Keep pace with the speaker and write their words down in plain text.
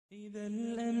إذا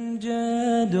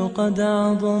الأمجاد قد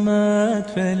عظمت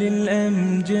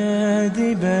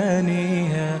فللأمجاد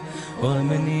بانيها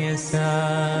ومن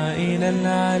يسعى إلى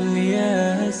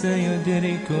العليا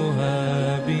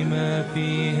سيدركها بما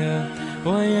فيها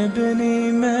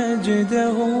ويبني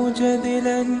مجده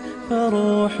جدلا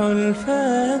فروح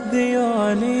الفذ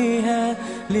يعليها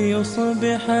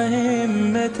ليصبح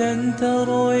همة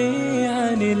تروي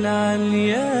عن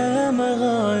العليا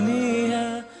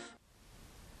مغانيها.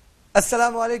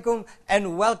 Assalamu alaikum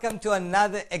and welcome to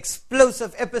another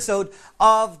explosive episode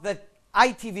of the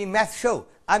ITV Math Show.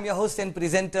 I'm your host and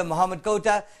presenter Muhammad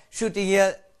Kota, shooting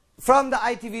here from the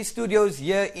ITV studios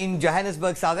here in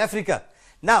Johannesburg, South Africa.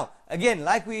 Now, again,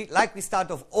 like we start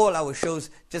off all our shows,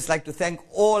 just like to thank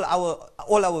all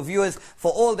our viewers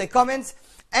for all their comments.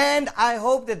 And I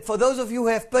hope that for those of you who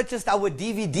have purchased our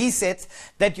DVD sets,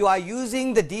 that you are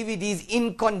using the DVDs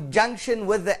in conjunction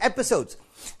with the episodes.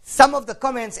 Some of the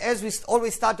comments, as we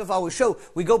always start off our show,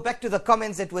 we go back to the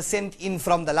comments that were sent in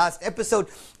from the last episode.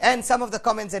 And some of the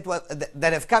comments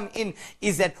that have come in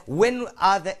is that when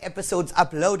are the episodes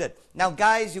uploaded? Now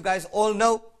guys, you guys all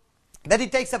know that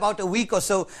it takes about a week or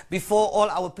so before all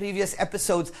our previous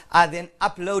episodes are then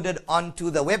uploaded onto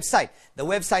the website. The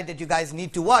website that you guys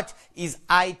need to watch is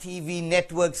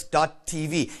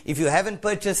itvnetworks.tv. If you haven't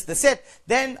purchased the set,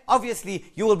 then obviously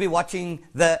you will be watching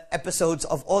the episodes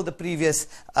of all the previous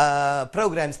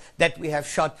programs that we have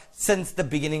shot since the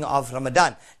beginning of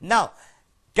Ramadan. Now,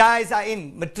 guys are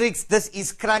in matrics. This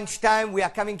is crunch time. We are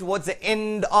coming towards the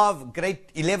end of grade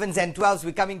 11s and 12s.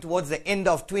 We're coming towards the end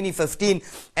of 2015.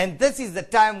 And this is the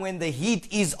time when the heat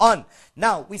is on.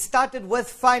 Now, we started with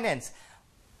finance.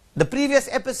 The previous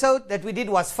episode that we did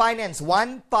was Finance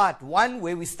 1, Part 1,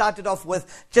 where we started off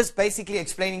with just basically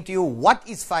explaining to you what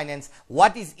is finance,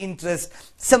 what is interest,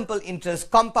 simple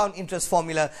interest, compound interest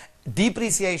formula,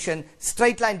 depreciation,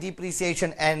 straight line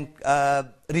depreciation, and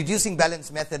reducing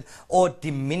balance method or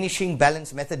diminishing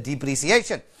balance method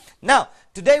depreciation. Now,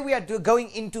 today we are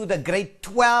going into the grade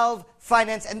 12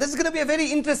 finance, and this is going to be a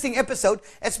very interesting episode,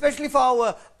 especially for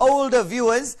our older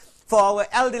viewers, for our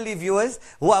elderly viewers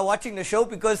who are watching the show,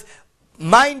 because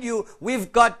mind you,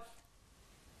 we've got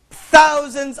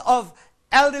thousands of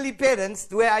elderly parents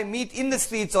where I meet in the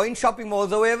streets or in shopping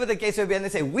malls or wherever the case may be, and they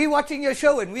say, we're watching your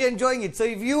show and we're enjoying it. So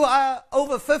if you are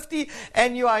over 50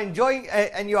 and you are enjoying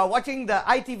and you are watching the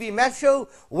ITV Math Show,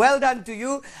 well done to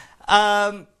you.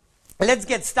 Let's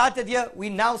get started here. We're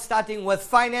now starting with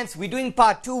finance. We're doing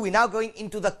part 2. We're now going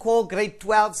into the core grade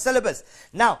 12 syllabus.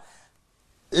 Now,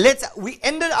 we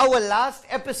ended our last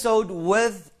episode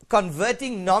with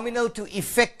converting nominal to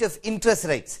effective interest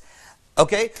rates.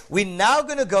 Okay, we're now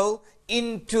going to go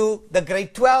into the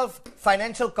grade 12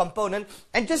 financial component,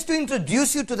 and just to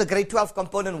introduce you to the grade 12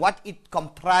 component, what it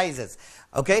comprises.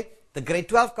 Okay, the grade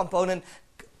 12 component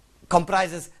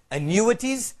comprises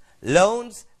annuities,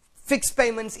 loans, fixed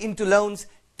payments into loans,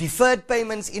 deferred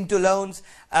payments into loans,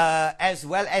 as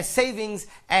well as savings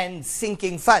and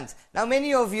sinking funds. Now,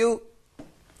 many of you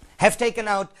have taken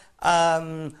out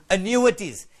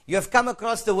annuities. You have come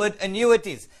across the word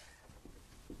annuities.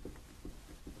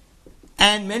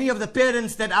 And many of the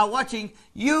parents that are watching,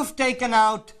 you've taken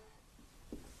out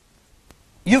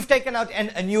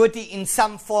an annuity in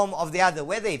some form or the other,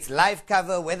 whether it's life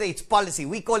cover, whether it's policy.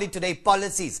 We call it today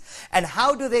policies. And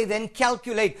how do they then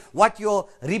calculate what your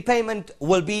repayment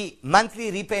will be,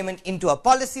 monthly repayment into a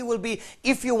policy will be,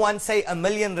 if you want, say, R1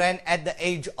 million at the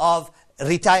age of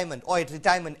retirement, or at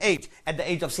retirement age, at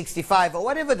the age of 65, or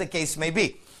whatever the case may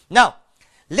be. Now,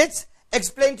 let's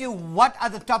explain to you what are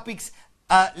the topics.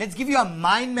 Let's give you a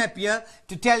mind map here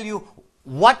to tell you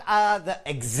what are the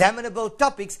examinable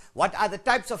topics, what are the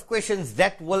types of questions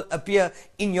that will appear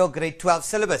in your grade 12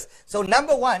 syllabus. So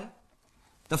number one,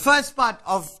 the first part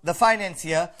of the finance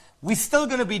here, we're still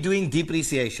going to be doing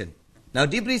depreciation. Now,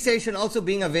 depreciation also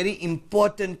being a very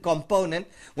important component.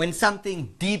 When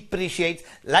something depreciates,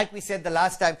 like we said the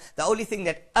last time, the only thing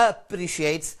that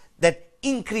appreciates, that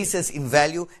increases in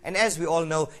value, and as we all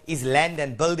know, is land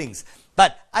and buildings.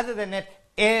 But other than that,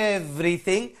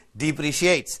 everything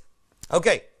depreciates.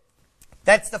 Okay,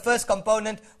 that's the first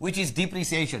component, which is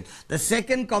depreciation. The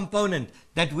second component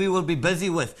that we will be busy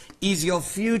with is your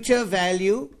future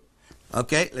value.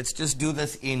 Okay, let's just do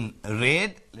this in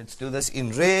red. Let's do this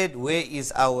in red. Where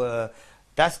is our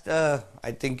duster?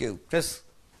 I think you just...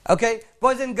 Okay,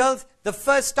 boys and girls, the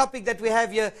first topic that we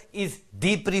have here is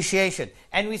depreciation.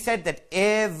 And we said that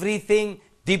everything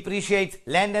depreciates.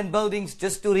 Land and buildings,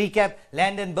 just to recap,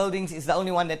 land and buildings is the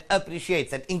only one that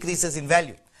appreciates, that increases in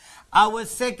value. Our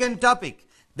second topic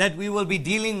that we will be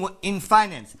dealing with in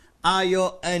finance are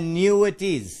your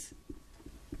annuities.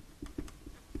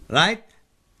 right?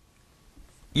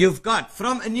 You've got,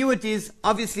 from annuities,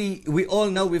 obviously we all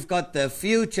know we've got the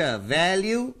future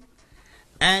value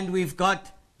and we've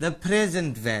got the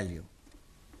present value.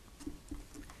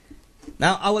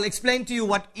 Now I will explain to you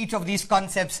what each of these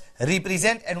concepts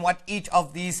represent and what each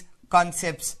of these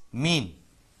concepts mean.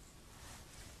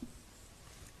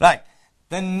 Right,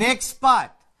 the next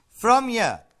part from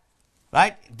here,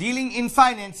 right, dealing in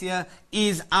finance here,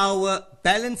 is our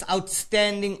balance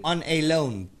outstanding on a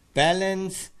loan.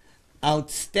 Balance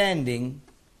outstanding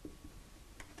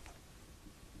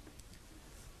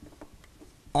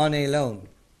on a loan.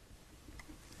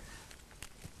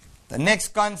 The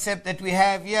next concept that we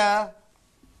have here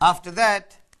after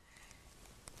that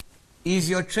is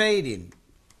your trade-in.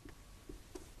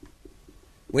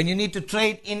 When you need to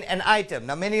trade in an item.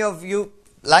 Now many of you,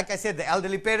 like I said, the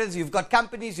elderly parents, you've got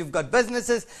companies, you've got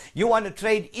businesses, you want to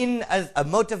trade in a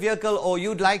motor vehicle, or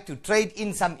you'd like to trade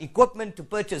in some equipment to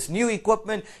purchase new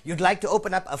equipment. You'd like to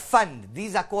open up a fund.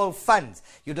 These are called funds.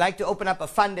 You'd like to open up a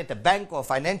fund at a bank or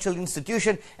financial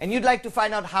institution, and you'd like to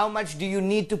find out how much do you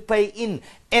need to pay in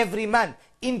every month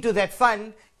into that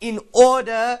fund in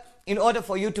order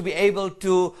for you to be able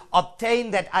to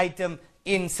obtain that item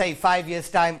in, say, 5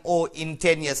 years' time or in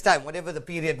 10 years' time, whatever the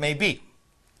period may be.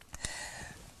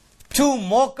 Two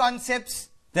more concepts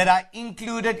that are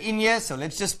included in here. So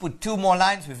let's just put two more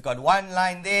lines. We've got one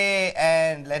line there,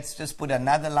 and let's just put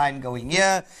another line going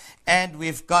here. And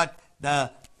we've got the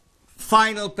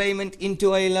final payment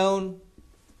into a loan.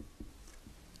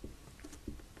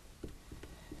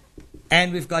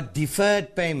 And we've got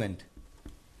deferred payment.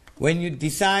 When you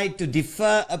decide to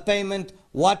defer a payment,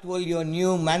 what will your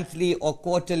new monthly or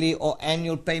quarterly or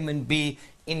annual payment be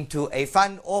into a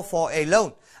fund or for a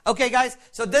loan? Okay, guys,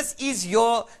 so this is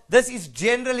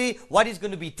generally what is going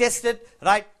to be tested,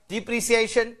 right?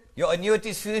 Depreciation, your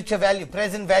annuities, future value,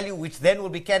 present value, which then will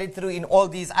be carried through in all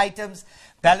these items,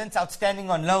 balance outstanding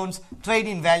on loans,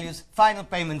 trade-in values, final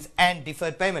payments, and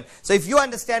deferred payment. So if you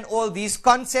understand all these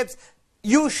concepts,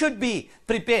 you should be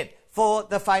prepared for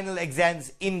the final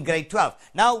exams in grade 12.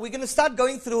 Now, we're going to start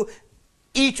going through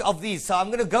each of these. So I'm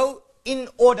going to go in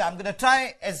order. I'm going to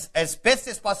try as best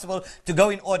as possible to go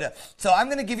in order. So I'm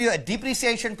going to give you a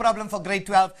depreciation problem for grade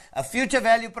 12, a future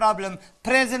value problem,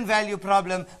 present value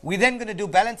problem. We're then going to do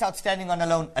balance outstanding on a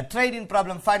loan, a trade-in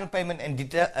problem, final payment, and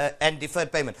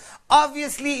deferred payment.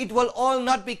 Obviously, it will all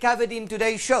not be covered in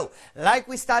today's show. Like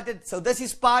we started, so this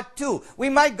is part 2. We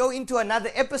might go into another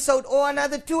episode or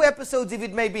another 2 episodes if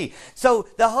it may be. So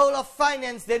the whole of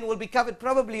finance then will be covered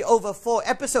probably over 4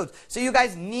 episodes. So you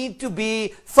guys need to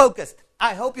be focused.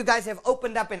 I hope you guys have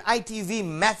opened up an ITV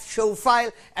math show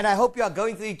file, and I hope you are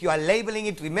going through it, you are labeling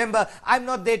it. Remember, I'm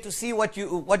not there to see what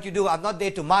you do. I'm not there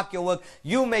to mark your work.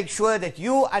 You make sure that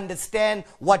you understand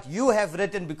what you have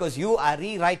written, because you are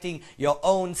rewriting your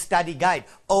own study guide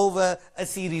over a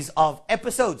series of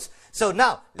episodes. So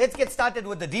now, let's get started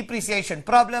with the depreciation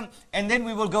problem, and then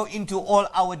we will go into all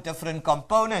our different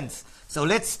components. So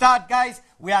let's start, guys.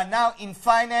 We are now in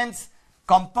finance.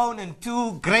 Component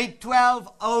 2, grade 12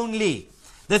 only.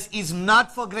 This is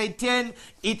not for grade 10.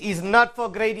 It is not for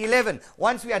grade 11.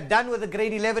 Once we are done with the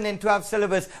grade 11 and 12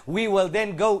 syllabus, we will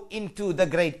then go into the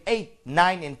grade 8,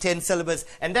 9, and 10 syllabus.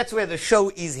 And that's where the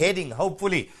show is heading,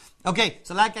 hopefully. Okay,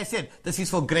 so like I said, this is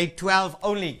for grade 12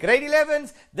 only. Grade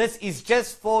 11s, this is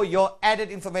just for your added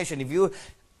information. If you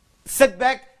sit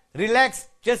back, relax,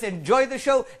 just enjoy the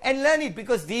show and learn it,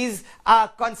 because these are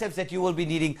concepts that you will be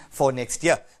needing for next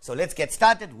year. So let's get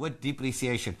started with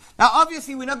depreciation. Now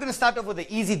obviously we're not going to start off with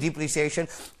the easy depreciation.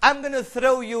 I'm going to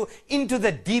throw you into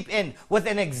the deep end with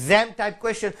an exam type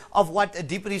question of what a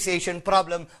depreciation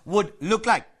problem would look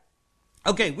like.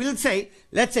 Okay,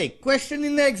 let's say question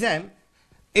in the exam,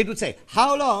 it would say,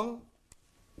 how long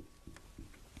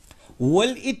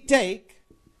will it take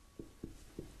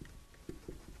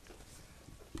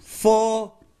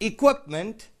for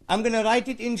equipment? I'm going to write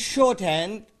it in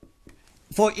shorthand.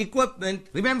 For equipment,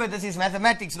 remember this is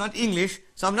mathematics, not English,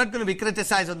 so I'm not going to be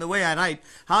criticized on the way I write.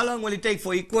 How long will it take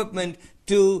for equipment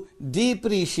to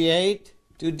depreciate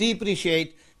to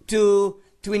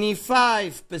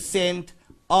 25%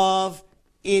 of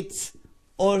its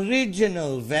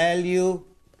original value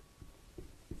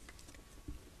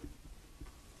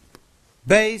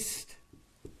based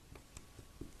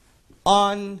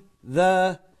on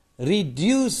the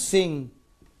reducing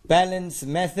balance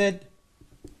method?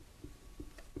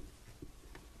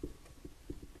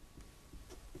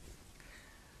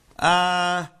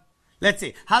 Let's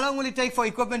see. How long will it take for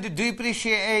equipment to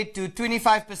depreciate to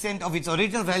 25% of its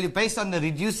original value based on the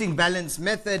reducing balance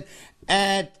method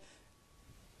at,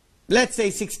 let's say,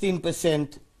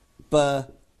 16% per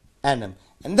annum?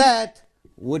 And that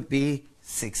would be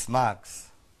 6 marks.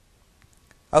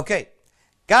 Okay,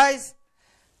 guys,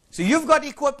 so you've got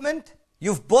equipment,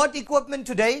 you've bought equipment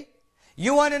today.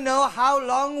 You want to know how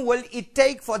long will it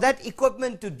take for that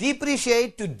equipment to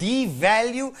depreciate, to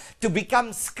devalue, to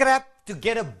become scrap, to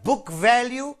get a book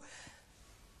value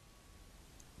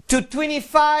to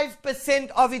 25%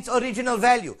 of its original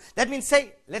value. That means,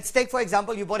 say, let's take for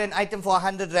example, you bought an item for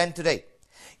 100 Rand today.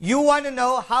 You want to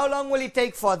know how long will it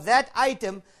take for that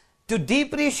item to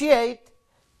depreciate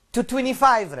to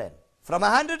 25 Rand. From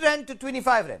 100 Rand to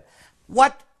 25 Rand.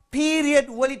 What period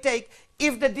will it take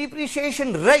if the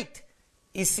depreciation rate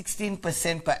is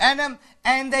 16% per annum?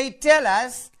 And they tell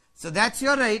us, so that's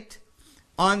your rate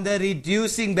on the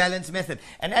reducing balance method.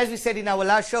 And as we said in our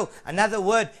last show, another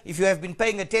word, if you have been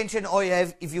paying attention or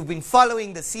if you've been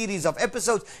following the series of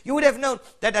episodes, you would have known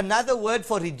that another word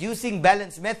for reducing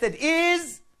balance method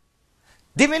is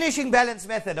diminishing balance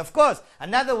method. Of course,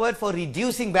 another word for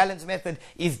reducing balance method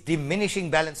is diminishing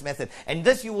balance method. And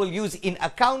this you will use in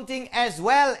accounting as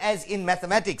well as in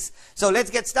mathematics. So let's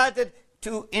get started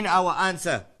in our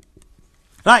answer.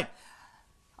 Right.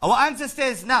 Our answer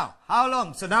says now, how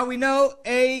long? So now we know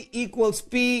A equals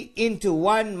P into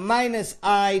 1 minus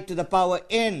I to the power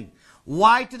N.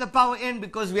 Why to the power N?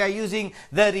 Because we are using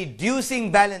the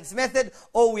reducing balance method,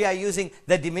 or we are using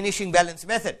the diminishing balance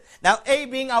method. Now A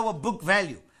being our book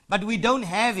value, but we don't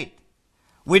have it.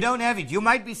 We don't have it. You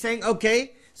might be saying,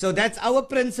 okay, so that's our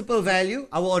principal value,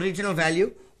 our original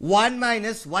value, 1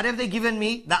 minus, what have they given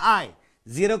me? The I,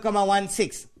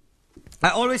 0.16. I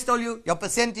always told you, your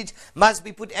percentage must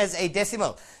be put as a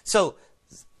decimal. So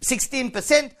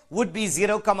 16% would be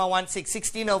 0.16.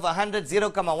 16 over 100,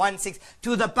 0.16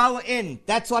 to the power N.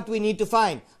 That's what we need to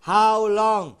find. How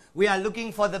long? We are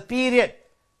looking for the period.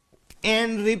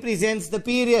 N represents the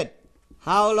period.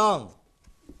 How long?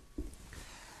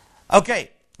 Okay,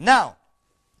 now,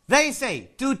 they say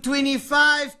to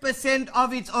 25%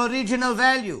 of its original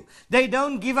value. They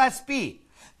don't give us P.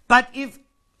 But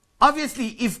obviously,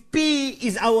 if P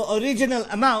is our original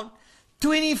amount,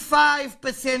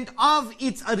 25% of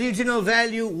its original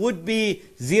value would be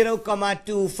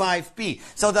 0.25p.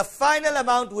 So the final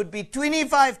amount would be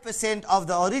 25% of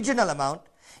the original amount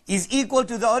is equal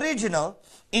to the original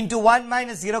into 1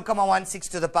 minus 0.16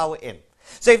 to the power n.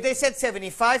 So if they said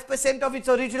 75% of its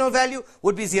original value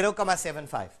would be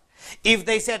 0.75. If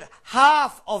they said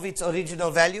half of its original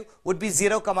value would be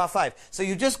 0.5. So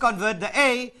you just convert the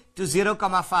A to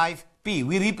 0.5p.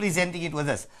 We're representing it with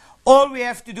this. All we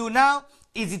have to do now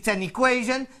is it's an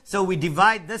equation, so we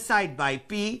divide this side by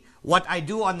p. What I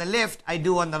do on the left, I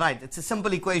do on the right. It's a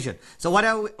simple equation. So what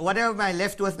am I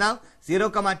left with now?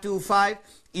 0.25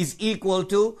 is equal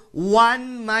to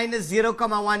 1 minus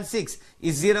 0.16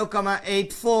 is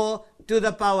 0.84 to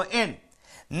the power n.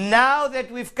 Now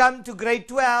that we've come to grade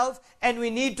 12 and we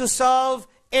need to solve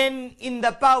n in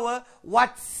the power,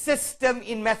 what system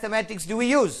in mathematics do we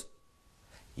use?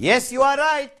 Yes, you are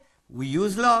right. We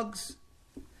use logs.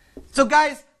 So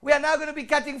guys, we are now going to be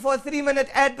cutting for a 3-minute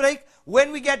ad break.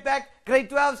 When we get back, grade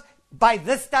 12s, by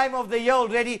this time of the year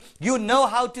already, you know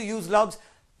how to use logs.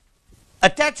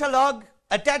 Attach a log,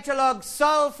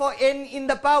 solve for n in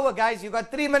the power, guys. You got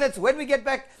 3 minutes. When we get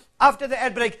back after the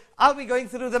ad break, I'll be going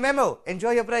through the memo.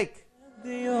 Enjoy your break.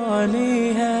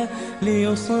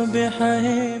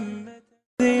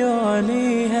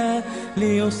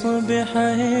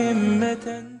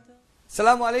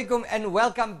 Assalamu alaikum and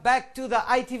welcome back to the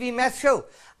ITV Math Show.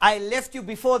 I left you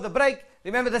before the break.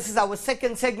 Remember, this is our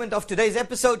second segment of today's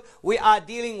episode. We are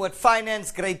dealing with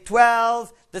finance grade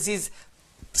 12. This is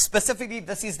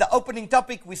the opening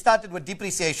topic. We started with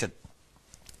depreciation.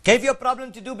 Gave you a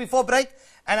problem to do before break,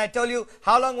 and I told you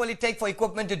how long will it take for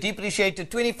equipment to depreciate to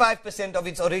 25% of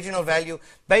its original value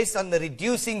based on the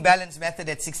reducing balance method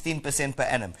at 16% per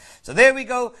annum. So there we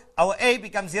go. Our A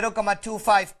becomes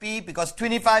 0.25p because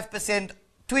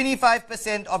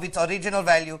 25% of its original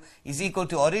value is equal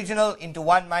to original into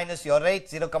 1 minus your rate,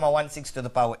 0.16 to the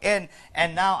power n.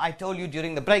 And now I told you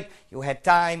during the break, you had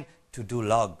time to do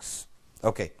logs.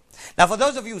 Okay. Now for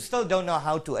those of you who still don't know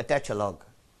how to attach a log,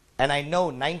 and I know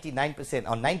 99%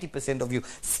 or 90% of you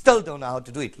still don't know how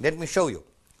to do it. Let me show you.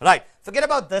 Right. Forget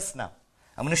about this now.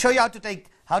 I'm going to show you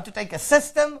how to take a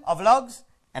system of logs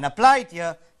and apply it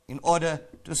here in order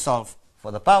to solve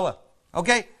for the power.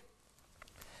 Okay.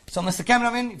 So Mr.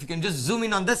 Cameraman, if you can just zoom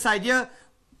in on this side here.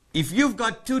 If you've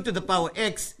got 2 to the power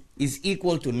x is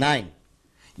equal to 9.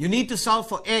 You need to solve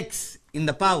for x in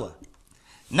the power.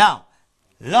 Now,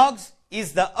 logs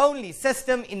is the only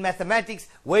system in mathematics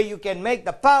where you can make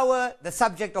the power the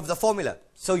subject of the formula.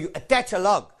 So you attach a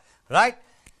log, right?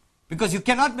 Because you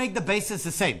cannot make the basis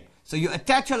the same. So you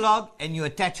attach a log and you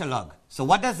attach a log. So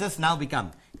what does this now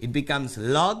become? It becomes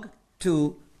log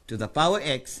 2 to the power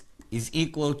x is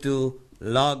equal to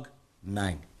log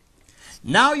 9.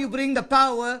 Now you bring the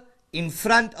power in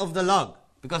front of the log,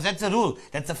 because that's a rule.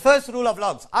 That's the first rule of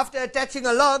logs. After attaching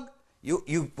a log,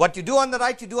 what you do on the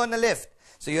right, you do on the left.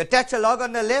 So you attach a log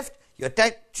on the left, you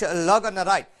attach a log on the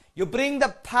right. You bring the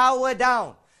power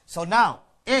down. So now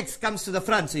x comes to the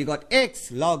front. So you got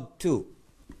x log 2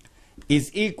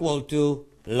 is equal to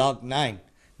log 9.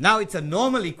 Now it's a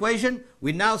normal equation.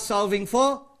 We're now solving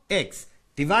for x.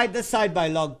 Divide this side by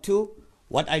log 2.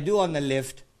 What I do on the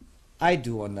left, I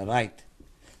do on the right.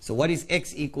 So what is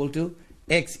x equal to?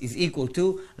 X is equal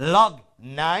to log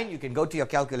 9. You can go to your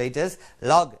calculators.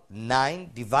 Log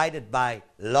 9 divided by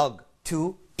log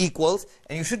 2 equals,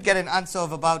 and you should get an answer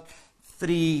of about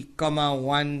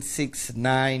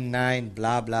 3,1699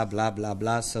 blah blah blah blah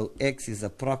blah. So x is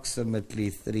approximately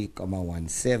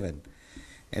 3,17.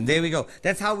 And there we go.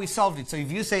 That's how we solved it. So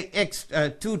if you say x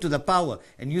 2 to the power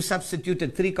and you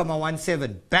substituted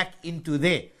 3,17 back into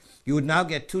there, you would now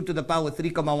get 2 to the power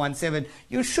 3,17.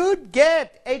 You should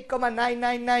get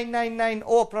 8,99999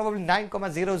 or probably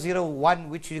 9,001,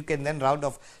 which you can then round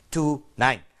off to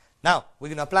 9. Now, we're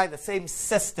going to apply the same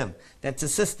system. That's a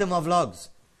system of logs.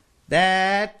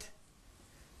 That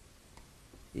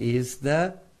is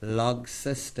the log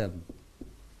system.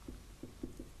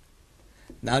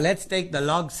 Now, let's take the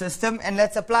log system and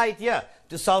let's apply it here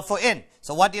to solve for n.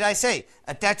 So, what did I say?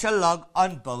 Attach a log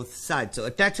on both sides. So,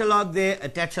 attach a log there,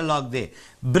 attach a log there.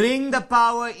 Bring the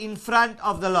power in front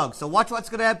of the log. So, watch what's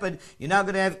going to happen. You're now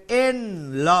going to have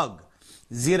n log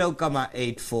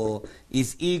 0,84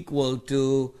 is equal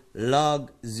to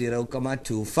log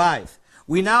 0,25.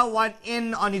 We now want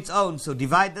n on its own. So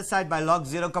divide the side by log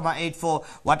 0,84.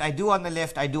 What I do on the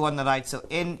left, I do on the right. So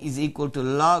n is equal to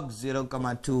log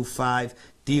 0,25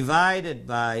 divided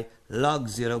by log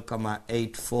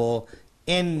 0,84.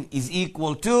 N is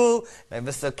equal to, and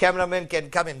Mr. Cameraman can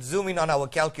come and zoom in on our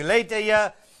calculator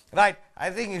here. Right,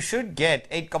 I think you should get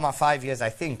 8,5 years, I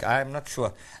think. I'm not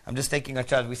sure. I'm just taking a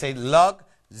charge. We say log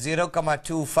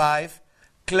 0,25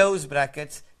 close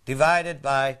brackets divided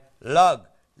by log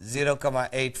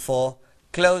 0,84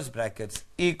 close brackets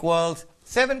equals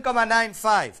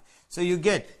 7,95. So you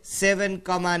get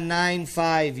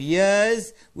 7,95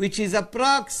 years, which is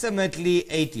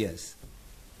approximately 8 years.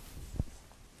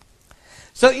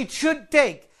 So it should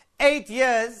take 8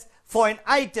 years for an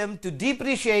item to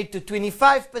depreciate to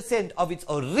 25% of its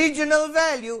original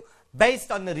value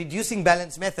based on the reducing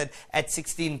balance method at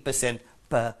 16%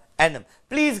 per annum.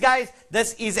 Please guys,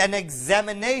 this is an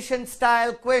examination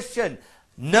style question.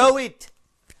 Know it.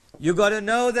 You got to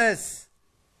know this.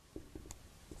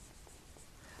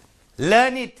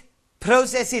 Learn it,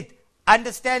 process it,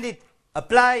 understand it,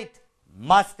 apply it,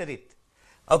 master it.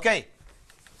 Okay.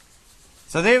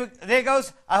 So there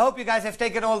goes. I hope you guys have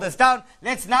taken all this down.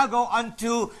 Let's now go on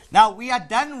to, now we are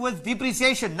done with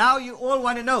depreciation. Now you all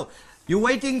want to know. You're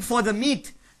waiting for the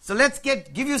meat. So let's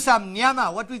give you some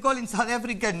nyama, what we call in South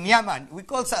Africa nyama. We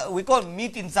call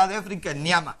meat in South Africa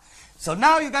nyama. So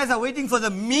now you guys are waiting for the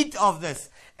meat of this.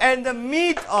 And the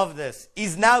meat of this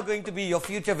is now going to be your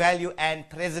future value and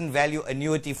present value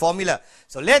annuity formula.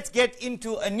 So let's get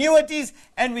into annuities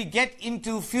and we get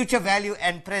into future value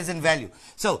and present value.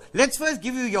 So let's first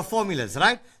give you your formulas,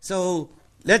 right? So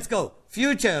let's go.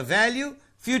 Future value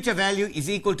is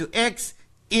equal to x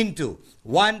into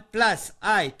 1 plus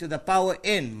I to the power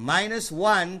n minus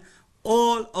 1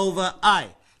 all over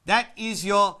I. That is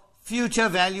your future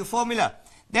value formula.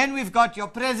 Then we've got your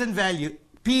present value,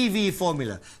 PV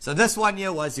formula. So this one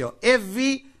here was your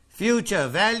FV, future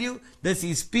value. This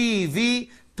is PV,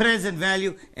 present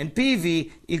value. And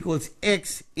PV equals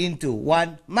x into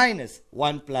 1 minus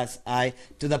 1 plus I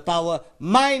to the power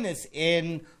minus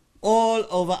n all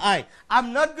over I.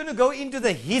 I'm not going to go into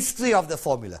the history of the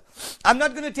formula. I'm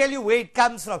not going to tell you where it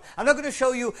comes from. I'm not going to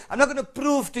show you, I'm not going to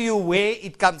prove to you where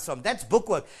it comes from. That's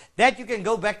bookwork. That you can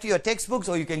go back to your textbooks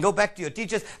or you can go back to your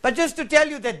teachers. But just to tell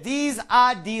you that these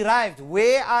are derived.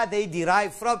 Where are they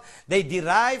derived from? They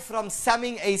derive from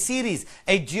summing a series,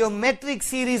 a geometric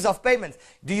series of payments.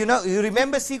 Do you know, you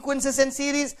remember sequences and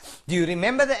series? Do you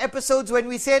remember the episodes when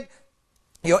we said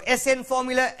your SN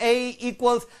formula, A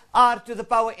equals R to the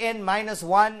power n minus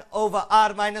 1 over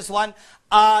R minus 1,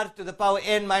 R to the power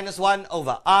n minus 1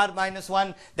 over R minus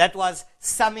 1. That was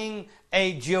summing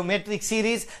a geometric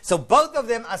series. So both of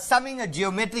them are summing a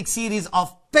geometric series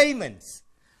of payments,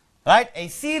 right? A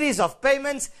series of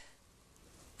payments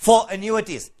for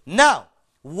annuities. Now,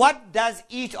 what does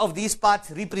each of these parts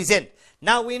represent?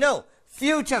 Now we know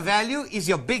future value is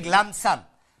your big lump sum,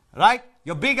 right?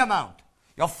 Your big amount.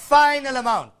 your final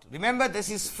amount. Remember,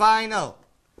 this is final.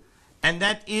 And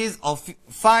that is of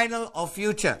final or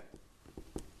future.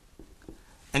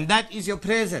 And that is your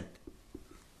present.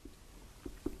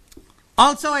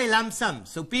 Also a lump sum.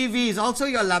 So PV is also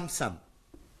your lump sum.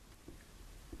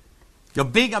 Your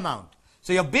big amount.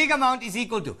 So your big amount is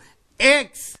equal to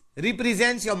X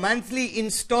represents your monthly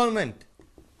installment.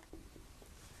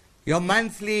 Your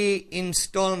monthly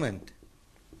installment.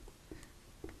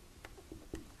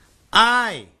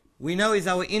 I, we know, is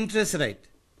our interest rate.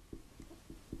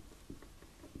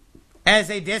 As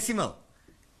a decimal.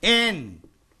 N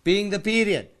being the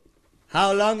period.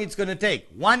 How long it's going to take.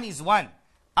 1 is 1.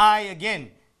 I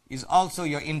again is also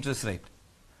your interest rate.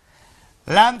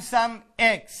 Lump sum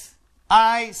X.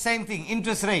 I, same thing,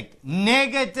 interest rate.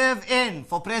 Negative N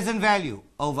for present value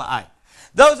over I.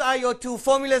 Those are your two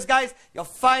formulas, guys. Your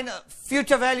final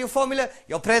future value formula,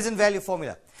 your present value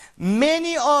formula.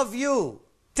 Many of you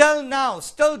till now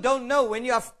still don't know, when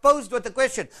you are posed with the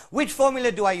question, which formula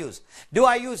do I use? Do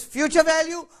I use future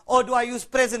value or do I use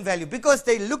present value? Because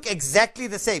they look exactly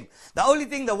the same. The only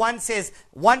thing, the one says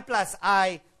 1 plus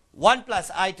I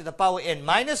to the power n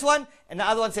minus 1, and the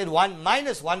other one said 1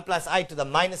 minus 1 plus I to the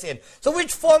minus n. So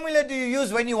which formula do you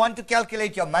use when you want to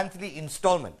calculate your monthly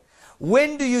installment?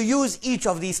 When do you use each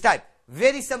of these types?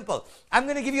 Very simple. I'm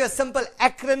going to give you a simple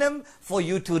acronym for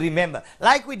you to remember.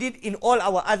 Like we did in all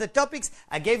our other topics,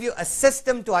 I gave you a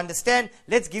system to understand.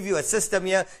 Let's give you a system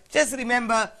here. Just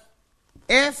remember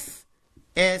FSPL.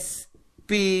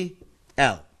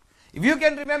 If you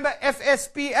can remember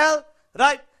FSPL,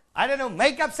 right? I don't know,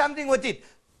 make up something with it.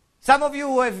 Some of you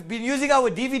who have been using our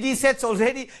DVD sets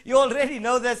already, you already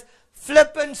know this.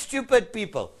 Flippin' stupid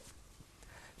people.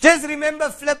 Just remember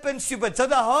flippin' stupid. So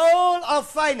the whole of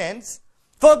finance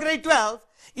for grade 12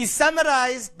 is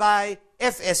summarized by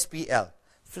FSPL.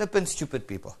 Flippin' stupid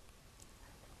people.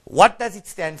 What does it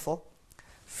stand for?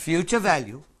 Future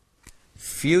value.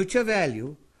 Future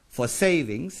value for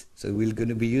savings. So we're going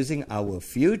to be using our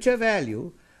future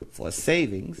value for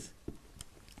savings.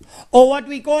 Or what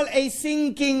we call a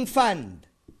sinking fund.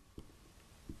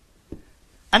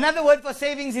 Another word for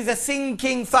savings is a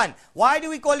sinking fund. Why do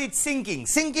we call it sinking?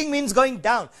 Sinking means going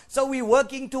down. So we're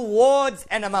working towards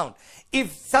an amount.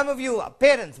 If some of you are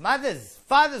parents, mothers,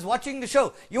 fathers watching the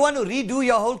show, you want to redo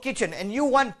your whole kitchen and you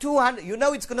want 200, you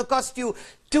know it's going to cost you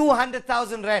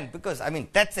 200,000 rand, because I mean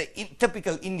that's a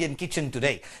typical Indian kitchen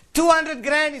today. 200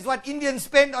 grand is what Indians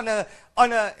spend on a,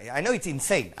 I know it's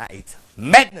insane, it's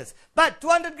madness, but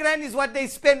 200 grand is what they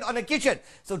spend on a kitchen.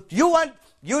 So you want,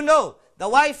 you know, the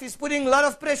wife is putting a lot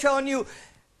of pressure on you.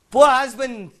 Poor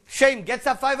husband, shame, gets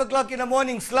up 5 o'clock in the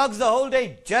morning, slogs the whole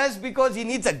day just because he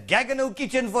needs a Gagano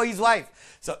kitchen for his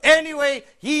wife. So anyway,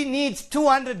 he needs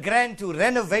 200 grand to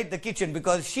renovate the kitchen,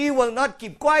 because she will not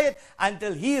keep quiet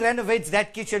until he renovates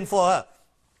that kitchen for her.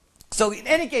 So in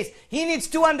any case, he needs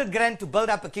 200 grand to build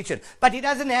up a kitchen, but he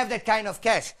doesn't have that kind of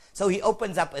cash. So he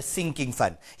opens up a sinking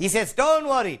fund. He says, don't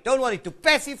worry, to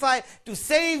pacify, to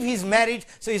save his marriage.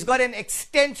 So he's got an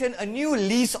extension, a new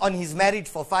lease on his marriage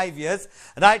for 5 years,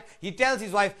 right? He tells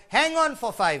his wife, hang on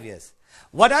for 5 years.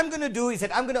 What I'm going to do is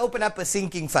that I'm going to open up a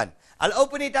sinking fund. I'll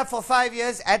open it up for 5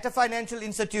 years at a financial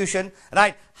institution,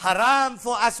 right? Haram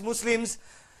for us Muslims.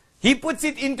 He puts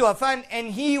it into a fund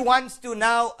and he wants to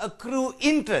now accrue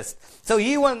interest. So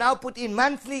he will now put in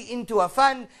monthly into a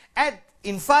fund.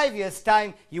 In 5 years'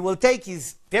 time, he will take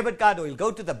his debit card or he'll go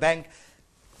to the bank,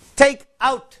 take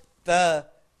out the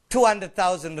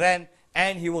 200,000 rand,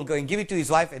 and he will go and give it to his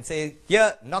wife and say,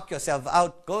 here, knock yourself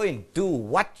out, go and do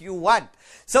what you want.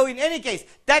 So in any case,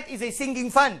 that is a sinking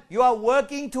fund. You are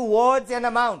working towards an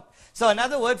amount. So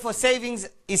another word for savings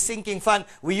is sinking fund.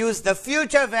 We use the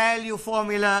future value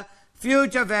formula.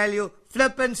 Future value,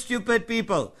 flippin' stupid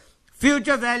people.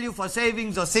 Future value for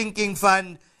savings or sinking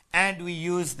fund. And we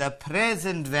use the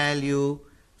present value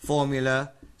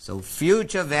formula. So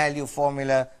future value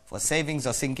formula for savings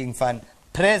or sinking fund.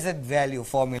 Present value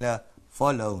formula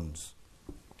for loans.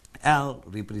 L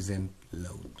represent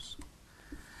loans.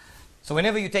 So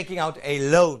whenever you're taking out a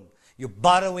loan, you're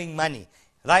borrowing money,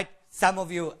 right? Some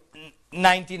of you,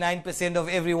 99% of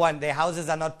everyone, their houses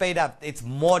are not paid up. It's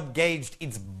mortgaged.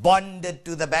 It's bonded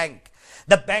to the bank.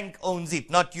 The bank owns it,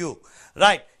 not you.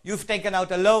 Right? You've taken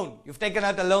out a loan. You've taken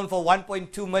out a loan for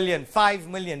 1.2 million, 5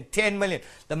 million, 10 million.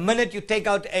 The minute you take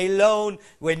out a loan,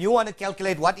 when you want to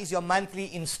calculate what is your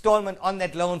monthly installment on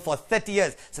that loan for 30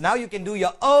 years. So now you can do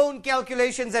your own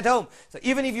calculations at home. So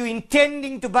even if you're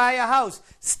intending to buy a house,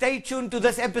 stay tuned to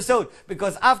this episode,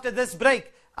 because after this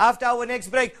break, after our next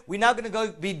break, we're now going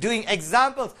to be doing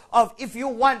examples of if you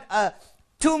want a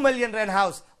 2 million rand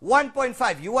house,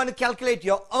 1.5. You want to calculate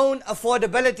your own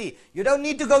affordability. You don't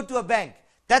need to go to a bank.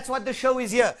 That's what the show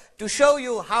is here, to show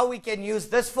you how we can use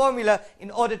this formula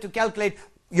in order to calculate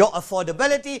your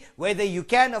affordability, whether you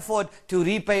can afford to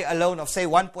repay a loan of say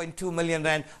 1.2 million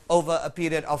rand over a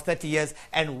period of 30 years,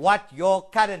 and what your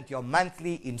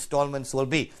monthly installments will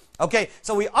be. Okay,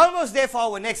 so we're almost there for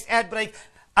our next ad break.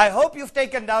 I hope you've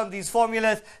taken down these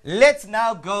formulas. Let's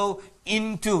now go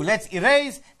into, let's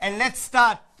erase and let's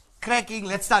start cracking,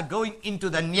 let's start going into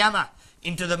the nyama,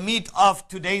 into the meat of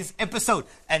today's episode,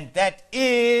 and that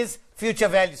is future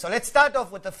value. So let's start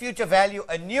off with the future value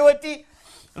annuity,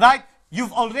 right?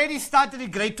 You've already started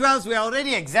in grade 12s. We're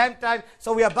already exam time.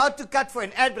 So we're about to cut for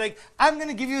an ad break. I'm going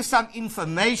to give you some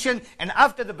information. And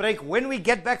after the break, when we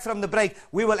get back from the break,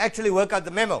 we will actually work out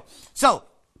the memo. So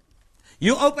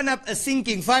you open up a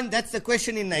sinking fund. That's the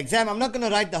question in the exam. I'm not going to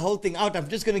write the whole thing out. I'm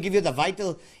just going to give you the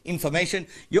vital information.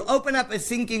 You open up a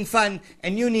sinking fund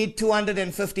and you need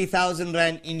 250,000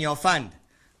 rand in your fund.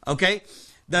 Okay?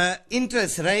 The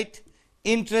interest rate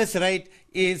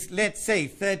is, let's say,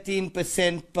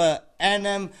 13% per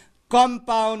annum,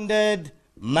 compounded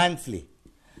monthly.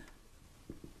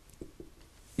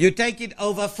 You take it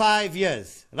over 5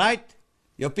 years, right?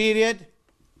 Your period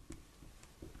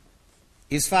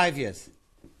is 5 years.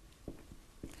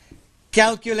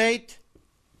 Calculate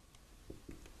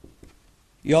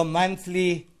your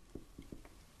monthly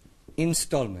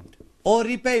installment or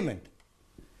repayment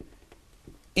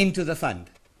into the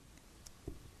fund.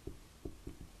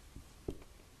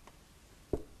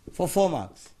 For 4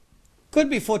 marks. Could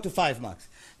be 4 to 5 marks.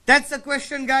 That's the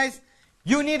question, guys.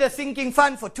 You need a sinking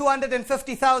fund for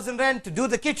 250,000 rand to do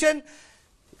the kitchen.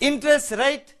 Interest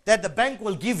rate that the bank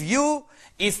will give you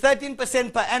is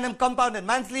 13% per annum compounded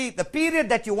monthly. The period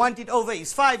that you want it over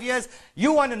is 5 years.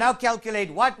 You want to now calculate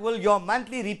what will your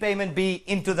monthly repayment be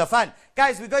into the fund.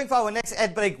 Guys, we're going for our next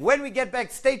ad break. When we get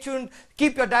back, stay tuned.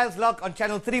 Keep your dials locked on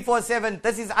channel 347.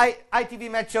 This is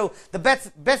ITV Match Show, the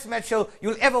best match show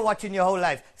you'll ever watch in your whole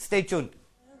life. Stay tuned.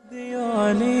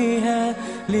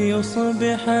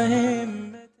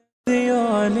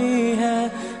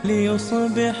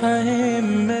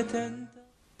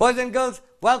 Boys and girls,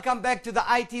 welcome back to the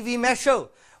ITV Mesh Show.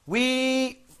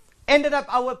 We ended up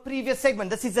our previous segment.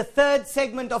 This is the third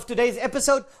segment of today's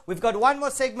episode. We've got one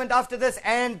more segment after this,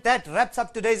 and that wraps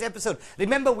up today's episode.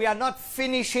 Remember, we are not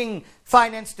finishing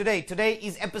finance today. Today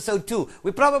is episode 2.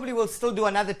 We probably will still do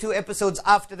another 2 episodes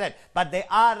after that, but they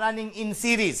are running in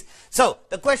series. So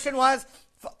the question was,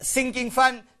 sinking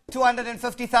fund,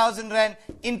 250,000 rand,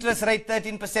 interest rate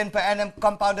 13% per annum,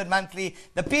 compounded monthly.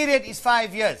 The period is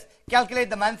 5 years. Calculate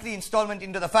the monthly installment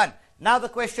into the fund. Now the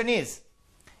question is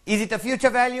it a future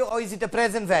value or is it a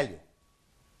present value?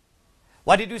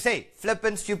 What did you say?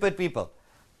 Flippant, stupid people.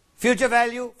 Future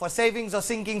value for savings or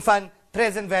sinking fund,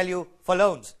 present value for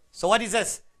loans. So what is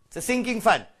this? It's a sinking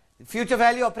fund. Future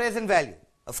value or present value?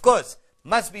 Of course,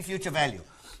 must be future value.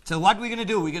 So what we're going to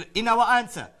do, in our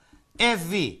answer,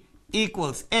 FV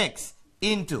equals X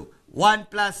into 1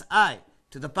 plus I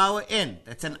to the power N.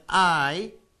 That's an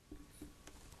I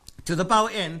to the power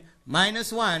N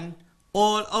minus 1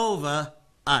 all over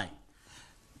I.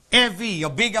 FV, your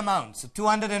big amount, so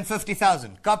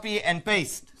 250,000. Copy and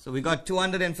paste. So we got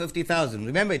 250,000.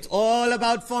 Remember, it's all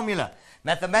about formula.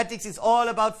 Mathematics is all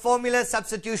about formula,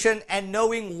 substitution, and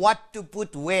knowing what to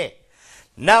put where.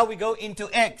 Now we go into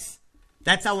X.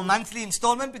 That's our monthly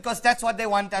installment because that's what they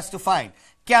want us to find.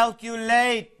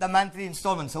 Calculate the monthly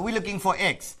installment. So we're looking for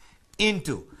X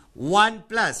into 1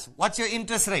 plus, what's your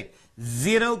interest rate?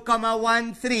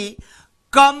 0,13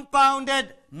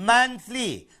 compounded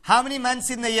monthly. How many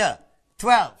months in the year?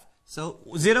 12. So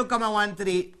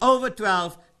 0,13 over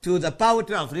 12 to the power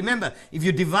 12. Remember, if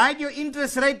you divide your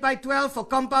interest rate by 12 for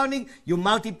compounding, you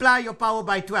multiply your power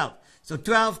by 12. So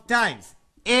 12 times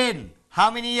N, how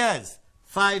many years?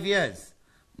 5 years.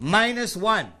 Minus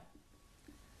 1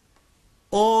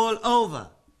 all over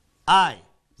I,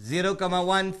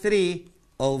 0,13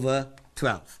 over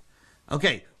 12.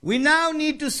 Okay, we now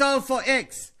need to solve for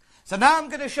X. So now I'm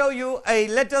going to show you a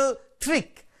little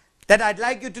trick that I'd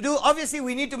like you to do. Obviously,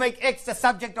 we need to make X the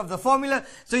subject of the formula.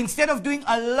 So instead of doing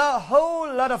a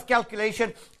whole lot of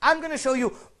calculation, I'm going to show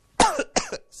you,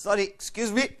 sorry,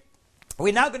 excuse me.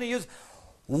 We're now going to use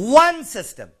one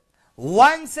system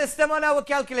on our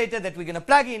calculator that we're going to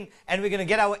plug in, and we're going to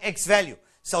get our X value.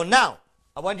 So now,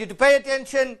 I want you to pay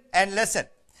attention and listen.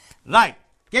 Right,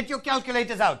 get your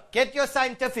calculators out. Get your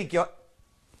scientific,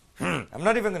 I'm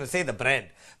not even going to say the brand,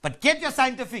 but get your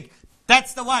scientific.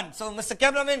 That's the one. So Mr.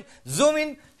 Cameraman, zoom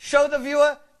in, show the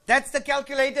viewer. That's the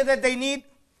calculator that they need.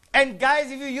 And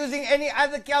guys, if you're using any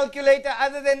other calculator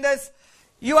other than this,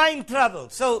 you are in trouble.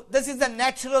 So this is the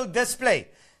natural display.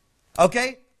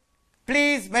 Okay?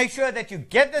 Please make sure that you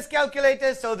get this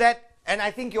calculator so that, and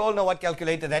I think you all know what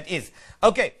calculator that is.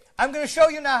 Okay, I'm going to show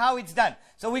you now how it's done.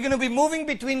 So we're going to be moving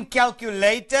between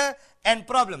calculator and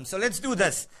problem. So let's do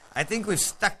this. I think we've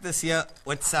stuck this here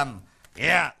with some,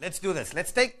 yeah, let's do this.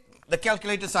 Let's take the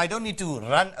calculator so I don't need to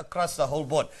run across the whole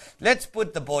board. Let's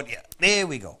put the board here. There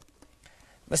we go.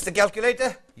 Mr.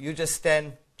 Calculator, you just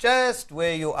stand just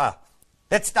where you are.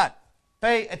 Let's start.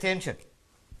 Pay attention.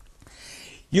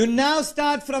 You now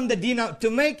start from the denominator. To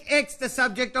make x the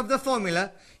subject of the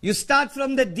formula, you start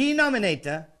from the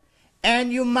denominator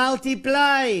and you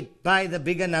multiply it by the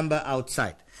bigger number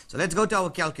outside. So let's go to our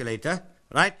calculator,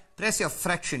 right? Press your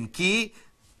fraction key.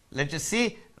 Let's just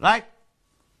see, right?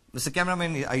 Mr.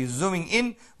 Cameraman, are you zooming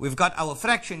in? We've got our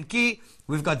fraction key.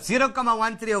 We've got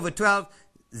 0,13 over 12,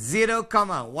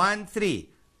 0,13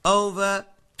 over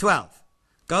 12.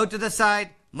 Go to the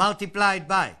side, multiplied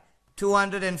by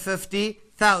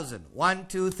 250,000. 1,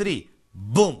 2, 3.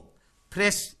 Boom.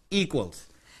 Press equals.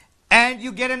 And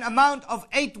you get an amount of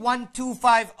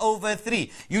 8125 over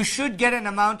 3. You should get an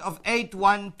amount of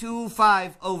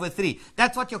 8125 over 3.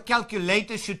 That's what your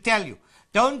calculator should tell you.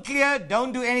 Don't clear,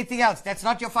 don't do anything else. That's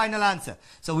not your final answer.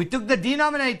 So we took the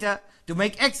denominator to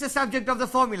make x the subject of the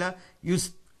formula. You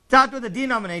start with the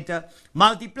denominator,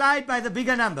 multiplied by the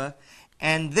bigger number,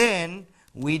 and then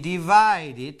we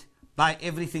divide it by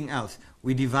everything else.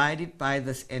 We divide it by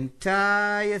this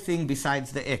entire thing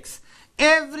besides the x.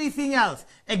 Everything else,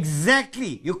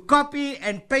 exactly. You copy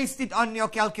and paste it on your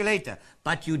calculator,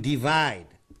 but you divide.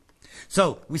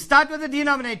 So we start with the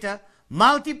denominator,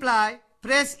 multiply,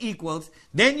 press equals,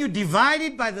 then you divide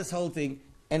it by this whole thing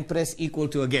and press equal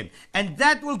to again. And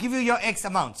that will give you your x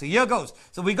amount. So here goes.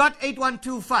 So we got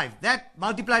 8125. That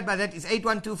multiplied by that is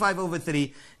 8125 over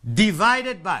 3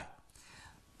 divided by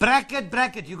bracket,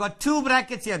 bracket. You got two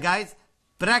brackets here, guys.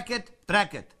 Bracket,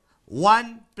 bracket.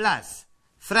 1 plus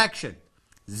fraction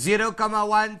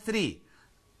 0,13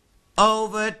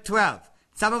 over 12.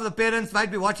 Some of the parents might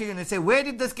be watching and they say, where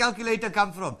did this calculator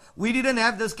come from? We didn't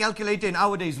have this calculator in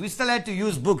our days. We still had to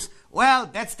use books. Well,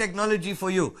 that's technology for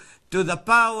you. To the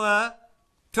power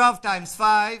 12 times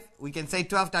 5. We can say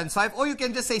 12 times 5. Or you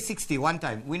can just say 60 one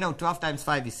time. We know 12 times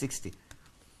 5 is 60.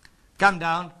 Come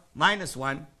down. Minus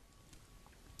 1.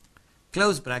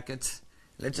 Close brackets.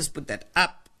 Let's just put that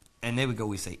up. And there we go.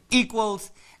 We say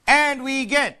equals. And we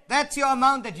get, that's your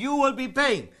amount that you will be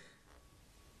paying.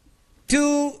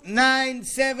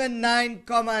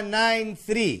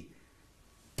 2979,93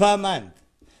 per month.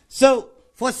 So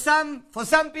for some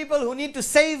people who need to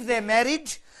save their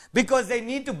marriage because they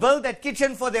need to build that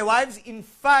kitchen for their wives in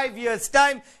 5 years'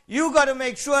 time, you got to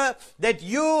make sure that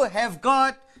you have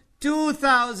got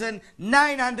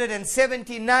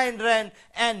 2,979 rand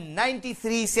and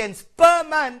 93 cents per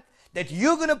month that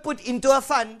you're going to put into a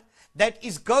fund that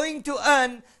is going to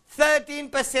earn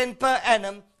 13% per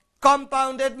annum,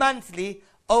 compounded monthly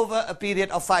over a period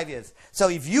of 5 years. So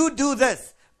if you do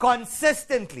this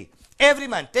consistently, every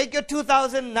month, take your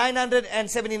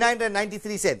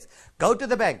 2,979.93 cents, go to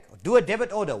the bank, do a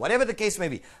debit order, whatever the case may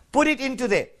be, put it into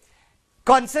there,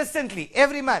 consistently,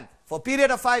 every month, for a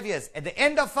period of 5 years. At the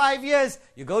end of 5 years,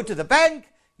 you go to the bank,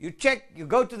 you check, you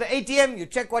go to the ATM, you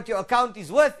check what your account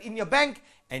is worth in your bank,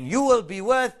 and you will be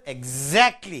worth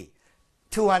exactly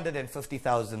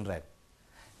 250,000 rand.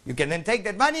 You can then take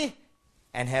that money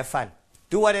and have fun.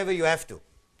 Do whatever you have to.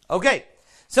 Okay,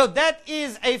 so that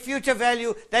is a future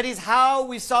value. That is how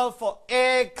we solve for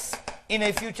x in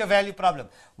a future value problem.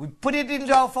 We put it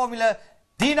into our formula,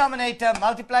 denominator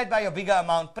multiplied by your bigger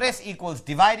amount, press equals,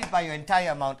 divided by your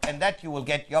entire amount, and that you will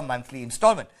get your monthly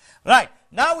installment. Right,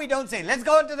 now we don't say, let's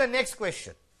go on to the next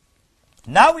question.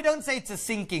 Now we don't say it's a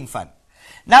sinking fund.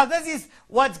 Now this is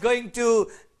what's going to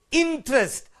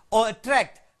interest or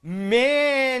attract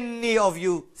many of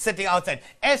you sitting outside,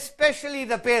 especially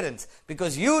the parents,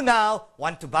 because you now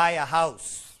want to buy a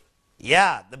house.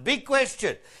 Yeah, the big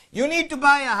question. You need to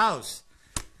buy a house.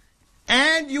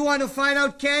 And you want to find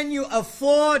out, can you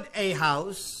afford a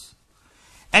house?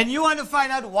 And you want to find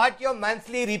out what your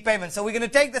monthly repayment. So we're going to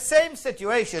take the same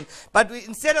situation, but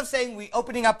instead of saying we're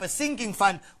opening up a sinking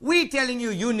fund, we're telling you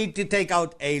you need to take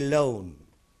out a loan.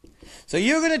 So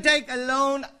you're going to take a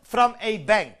loan from a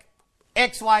bank,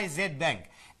 XYZ bank.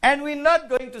 And we're not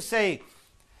going to say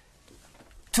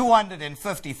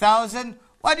 250,000.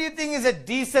 What do you think is a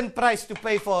decent price to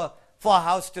pay for a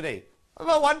house today?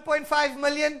 About 1.5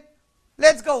 million?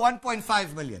 Let's go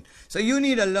 1.5 million. So you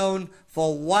need a loan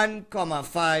for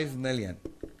 1.5 million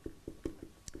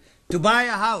to buy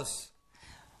a house.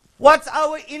 What's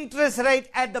our interest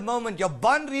rate at the moment? Your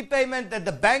bond repayment that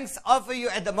the banks offer you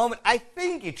at the moment, I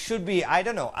think it should be, I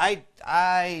don't know,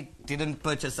 I didn't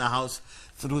purchase a house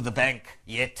through the bank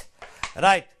yet.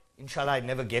 Right, inshallah I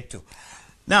never get to.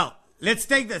 Now, let's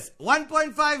take this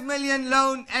 1.5 million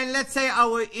loan, and let's say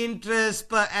our interest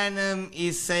per annum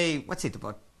is, say, what's it,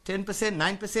 about 10%,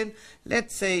 9%?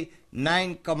 Let's say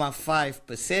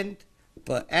 9.5%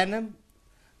 per annum,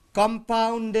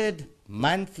 compounded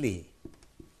monthly.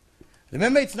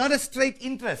 Remember, it's not a straight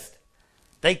interest.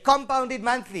 They compound it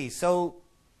monthly. So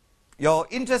your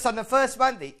interest on the first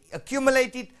month, they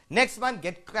accumulate it. Next month,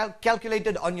 get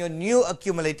calculated on your new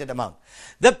accumulated amount.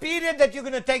 The period that you're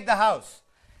going to take the house,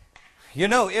 you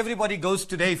know, everybody goes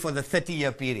today for the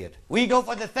 30-year period. We go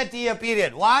for the 30-year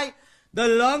period. Why? The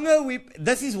longer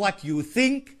this is what you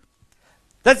think.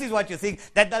 This is what you think,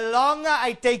 that the longer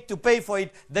I take to pay for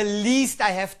it, the least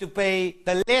I have to pay,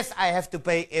 the less I have to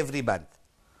pay every month.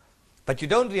 But you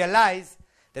don't realize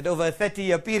that over a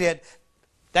 30-year period,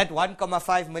 that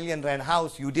 1.5 million rand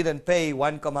house, you didn't pay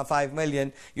 1.5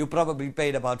 million, you probably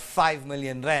paid about 5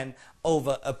 million rand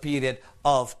over a period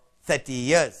of 30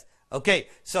 years. Okay,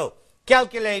 so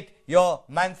calculate your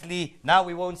monthly, now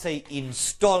we won't say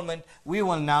installment, we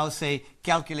will now say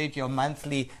calculate your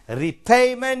monthly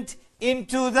repayment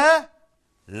into the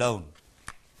loan.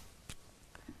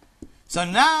 So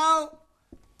now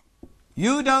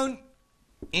you don't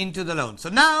into the loan. So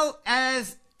now,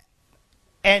 as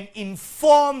an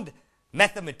informed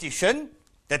mathematician,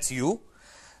 that's you,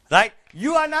 right?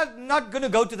 You are not going to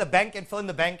go to the bank and phone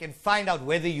the bank and find out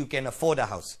whether you can afford a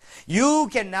house. You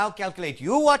can now calculate.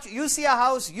 You see a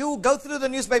house, you go through the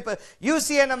newspaper, you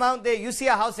see an amount there, you see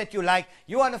a house that you like,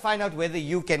 you want to find out whether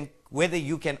you can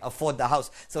afford the house.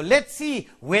 So let's see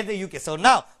whether you can. So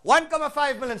now,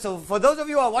 1.5 million. So for those of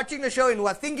you who are watching the show and who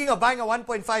are thinking of buying a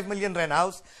 1.5 million rand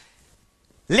house,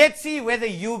 let's see whether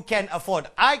you can afford.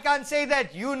 I can't say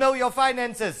that. You know your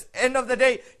finances. End of the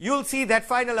day, you'll see that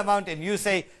final amount and you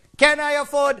say, can I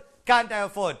afford? Can't I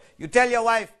afford? You tell your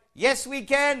wife, yes we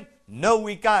can, no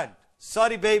we can't.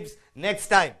 Sorry babes, next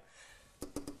time.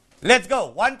 Let's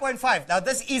go. 1.5. Now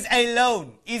this is a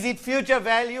loan. Is it future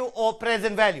value or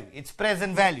present value? It's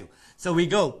present value. So we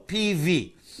go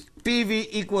PV. PV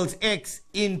equals X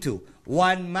into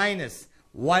 1 minus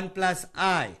 1 plus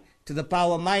I to the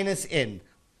power minus N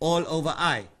all over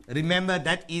I. Remember,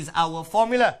 that is our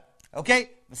formula. Okay,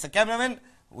 Mr. Cameraman,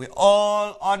 we're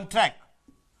all on track.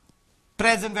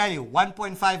 Present value,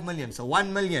 1.5 million. So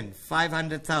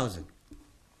 1,500,000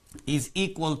 is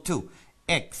equal to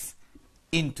X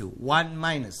into 1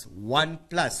 minus 1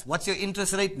 plus. What's your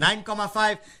interest rate?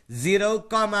 9.5,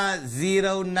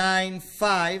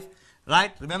 0.095.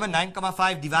 Right? Remember,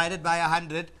 9.5 divided by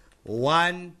 100.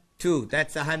 1, 2.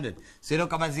 That's 100.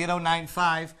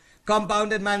 0.095.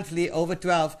 Compounded monthly over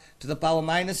 12 to the power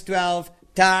minus 12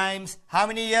 times how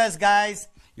many years, guys?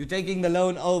 You're taking the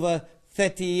loan over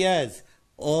 30 years.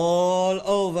 All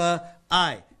over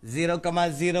I.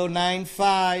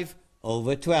 0.095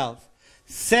 over 12.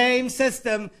 Same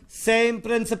system, same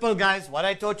principle, guys. What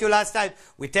I taught you last time.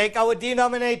 We take our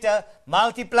denominator,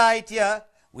 multiply it here.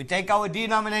 We take our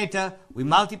denominator, we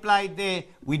multiply it there.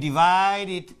 We divide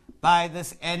it by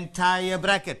this entire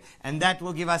bracket, and that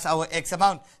will give us our X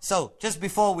amount. So just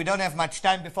before, we don't have much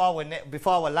time before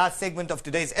our last segment of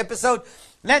today's episode,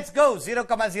 let's go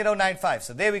 0.095.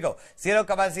 So there we go,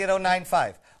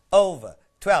 0.095 over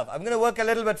 12. I'm going to work a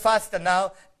little bit faster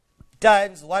now.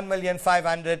 Times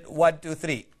 1,500,000,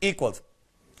 123 equals.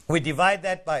 We divide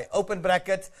that by open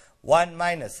brackets 1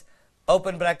 minus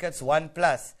open brackets 1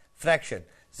 plus fraction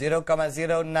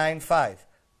 0.095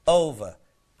 over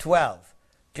 12.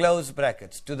 Close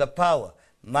brackets to the power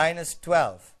minus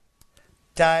 12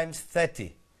 times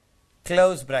 30,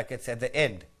 close brackets at the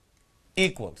end,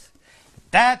 equals.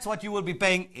 That's what you will be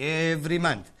paying every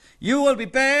month. You will be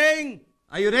paying,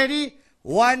 are you ready?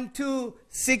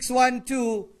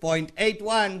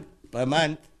 12612.81 per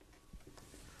month.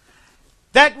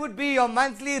 That would be your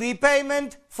monthly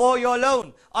repayment for your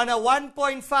loan on a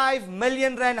 1.5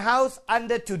 million rand house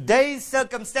under today's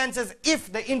circumstances.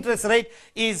 If the interest rate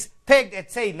is pegged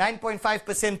at, say,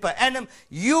 9.5% per annum,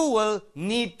 you will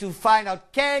need to find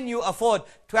out, can you afford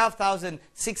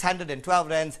 12,612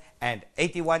 rands and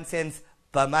 81 cents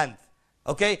per month?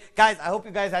 Okay, guys, I hope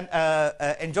you guys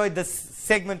enjoyed this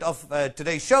segment of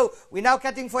today's show. We're now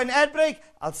cutting for an ad break.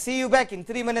 I'll see you back in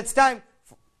 3 minutes' time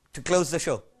to close the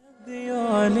show.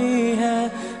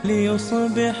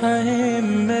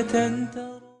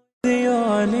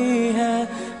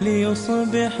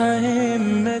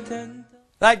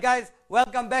 Right, guys,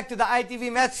 welcome back to the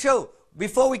ITV Maths Show.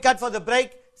 Before we cut for the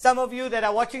break, some of you that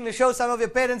are watching the show, some of your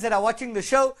parents that are watching the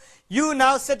show, you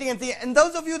now sitting and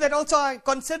those of you that also are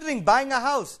considering buying a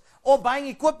house or buying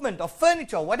equipment or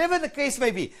furniture, whatever the case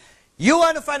may be, you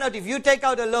want to find out if you take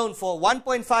out a loan for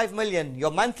 1.5 million, your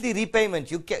monthly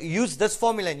repayment, you use this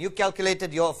formula and you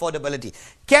calculated your affordability.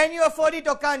 Can you afford it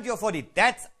or can't you afford it?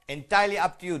 That's entirely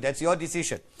up to you. That's your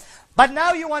decision. But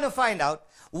now you want to find out,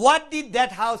 what did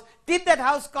that house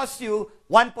cost you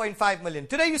 1.5 million?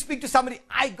 Today you speak to somebody,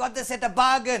 I got this at a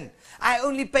bargain. I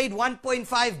only paid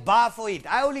 1.5 bar for it.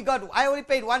 I only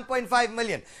paid 1.5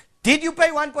 million. Did you pay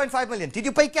 1.5 million? Did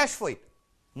you pay cash for it?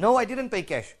 No, I didn't pay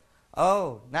cash.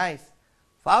 Oh, nice.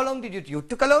 For how long did you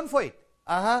took a loan for it?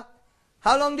 How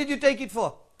long did you take it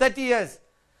for? 30 years.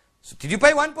 So did you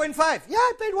pay 1.5? Yeah,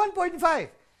 I paid 1.5.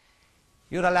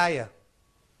 You're a liar.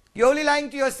 You're only lying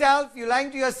to yourself. You're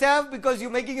lying to yourself because you're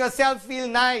making yourself feel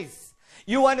nice.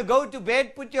 You want to go to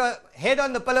bed, put your head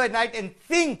on the pillow at night and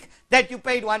think that you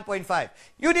paid 1.5.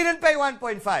 You didn't pay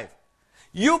 1.5.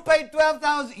 You paid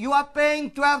 12,000. You are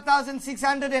paying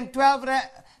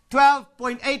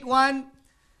 12,612.81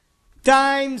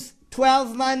 times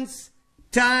 12 months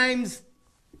times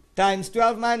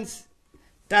 12 months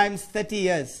times 30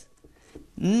 years.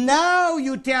 Now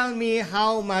you tell me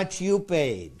how much you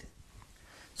paid.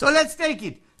 So let's take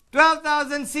it.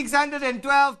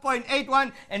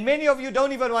 12,612.81, and many of you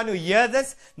don't even want to hear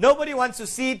this. Nobody wants to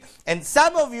see it. And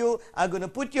some of you are going to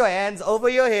put your hands over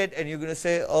your head and you're going to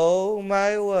say, oh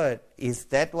my word, is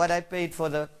that what I paid for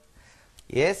the...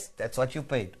 Yes, that's what you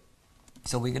paid.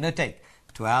 So we're going to take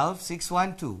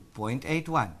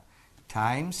 12,612.81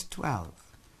 times 12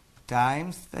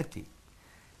 times 30.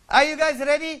 Are you guys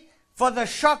ready for the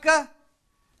shocker?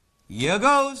 Here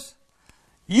goes.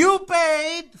 You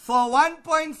paid for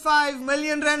 1.5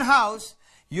 million rand house,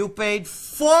 you paid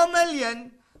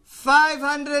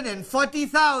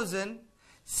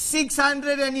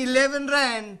 4,540,611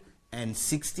 rand and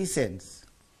 60 cents.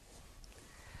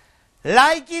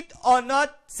 Like it or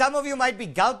not, some of you might be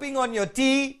gulping on your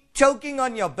tea, choking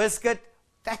on your biscuit.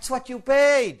 That's what you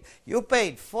paid. You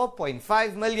paid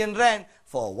 4.5 million rand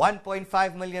for a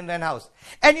 1.5 million rand house.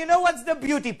 And you know what's the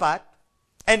beauty part?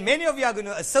 And many of you are going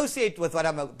to associate with what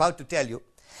I'm about to tell you.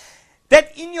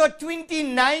 That in your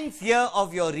 29th year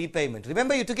of your repayment,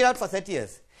 remember you took it out for 30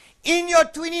 years. In your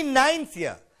 29th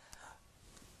year,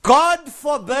 God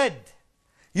forbid,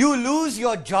 you lose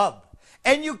your job.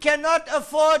 And you cannot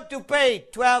afford to pay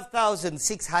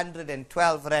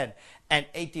 12,612 rand and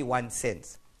 81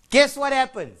 cents. Guess what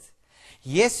happens?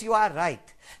 Yes, you are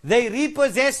right. They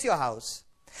repossess your house.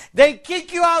 They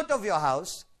kick you out of your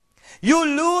house. You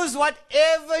lose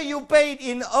whatever you paid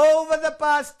in over the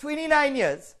past 29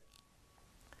 years.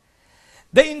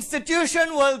 The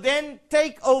institution will then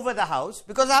take over the house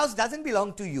because the house doesn't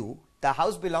belong to you. The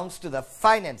house belongs to the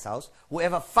finance house,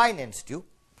 whoever financed you.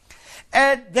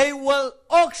 And they will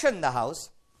auction the house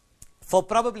for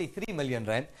probably 3 million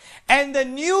rand. And the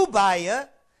new buyer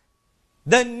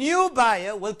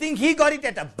will think he got it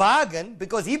at a bargain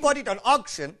because he bought it on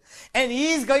auction. And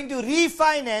he is going to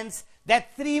refinance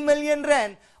that 3 million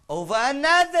rand over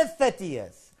another 30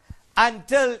 years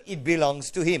until it belongs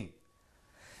to him.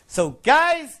 So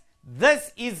guys,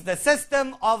 this is the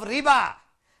system of riba.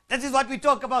 This is what we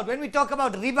talk about. When we talk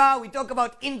about riba, we talk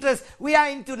about interest. We are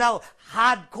into now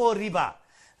hardcore riba.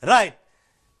 Right.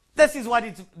 This is what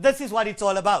it's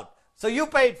all about. So you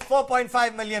paid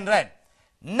 4.5 million rand.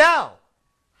 Now,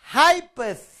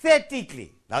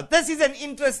 hypothetically, now this is an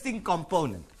interesting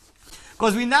component.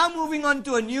 Because we're now moving on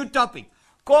to a new topic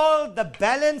called the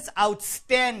balance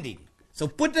outstanding. So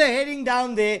put the heading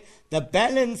down there, the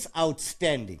balance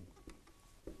outstanding.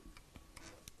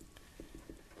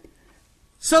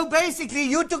 So basically,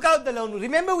 you took out the loan.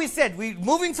 Remember we said, we're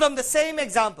moving from the same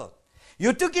example.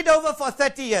 You took it over for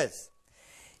 30 years.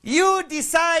 You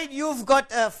decide you've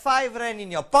got a 5 rand in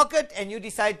your pocket and you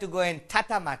decide to go and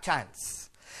tata my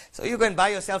chance. So you go and buy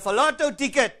yourself a lotto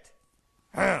ticket.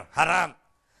 Haram.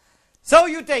 So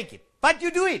you take it. But you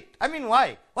do it. I mean,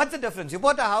 why? What's the difference? You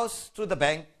bought a house through the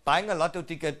bank, buying a lotto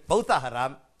ticket. Both are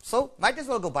haram. So might as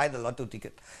well go buy the lotto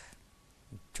ticket.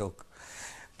 Joke.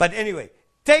 But anyway,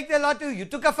 take the lotto. You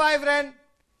took a 5 rand.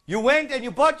 You went and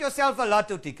you bought yourself a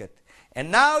lotto ticket.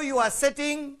 And now you are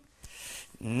sitting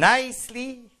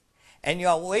nicely and you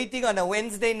are waiting on a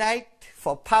Wednesday night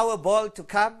for Powerball to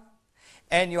come.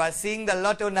 And you are seeing the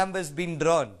lotto numbers being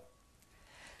drawn.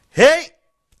 Hey!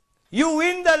 You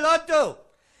win the lotto.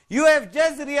 You have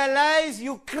just realized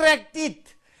you cracked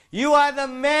it. You are the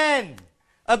man.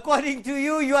 According to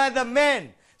you, you are the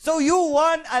man. So you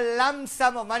won a lump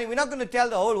sum of money. We're not going to tell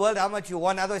the whole world how much you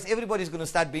won, otherwise everybody's going to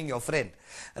start being your friend.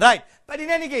 Right? But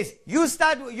in any case, you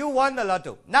won the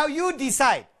lotto. Now you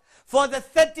decide for the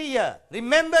 30-year.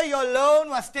 Remember, your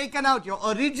loan was taken out. Your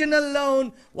original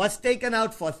loan was taken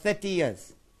out for 30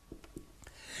 years.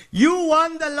 You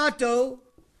won the lotto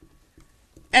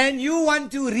and you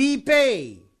want to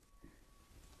repay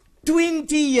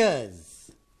 20 years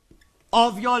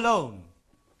of your loan.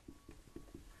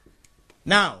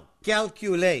 Now,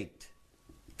 calculate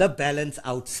the balance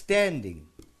outstanding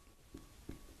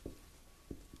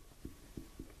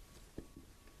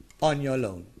on your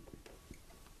loan.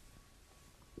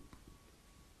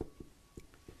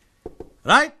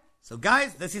 Right? So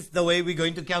guys, this is the way we're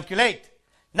going to calculate.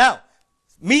 Now,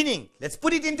 meaning, let's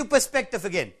put it into perspective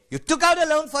again. You took out a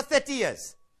loan for 30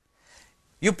 years.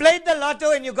 You played the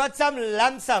lotto and you got some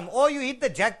lump sum, or you hit the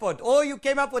jackpot, or you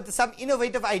came up with some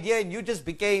innovative idea and you just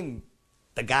became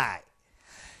the guy.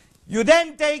 You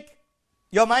then take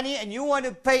your money and you want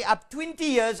to pay up 20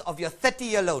 years of your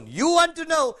 30-year loan. You want to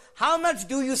know how much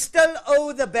do you still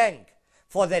owe the bank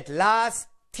for that last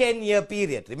 10-year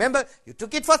period. Remember, you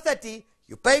took it for 30,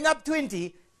 you're paying up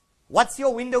 20. What's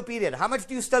your window period? How much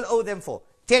do you still owe them for?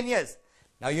 10 years.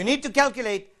 Now you need to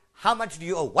calculate how much do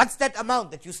you owe. What's that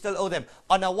amount that you still owe them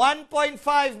on a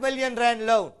 1.5 million rand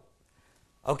loan?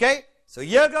 Okay, so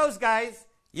here goes, guys.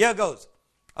 Here goes.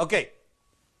 Okay,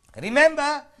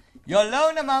 remember your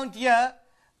loan amount here.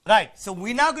 Right, so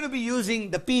we're now going to be using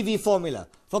the PV formula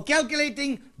for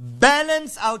calculating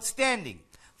balance outstanding.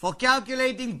 For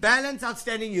calculating balance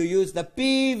outstanding, you use the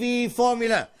PV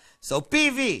formula. So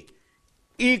PV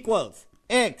equals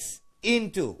X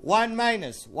into 1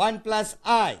 minus 1 plus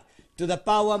I to the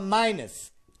power minus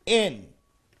N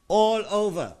all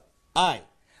over I.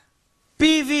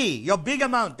 PV, your big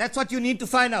amount, that's what you need to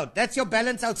find out. That's your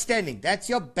balance outstanding. That's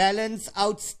your balance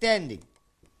outstanding.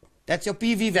 That's your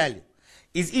PV value.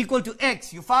 Is equal to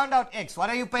X. You found out X. What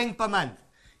are you paying per month?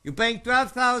 You're paying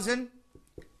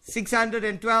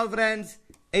 12,612 rands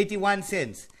 81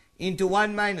 cents into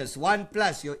 1 minus 1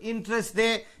 plus your interest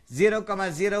there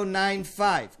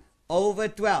 0,095 over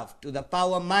 12 to the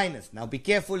power minus. Now be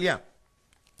careful here.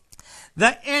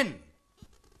 The N,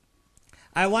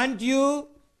 I want you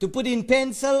to put in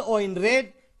pencil or in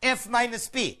red F minus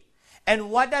P.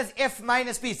 And what does F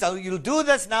minus P? So you'll do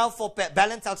this now for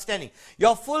balance outstanding.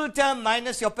 Your full term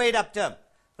minus your paid up term.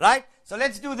 Right? So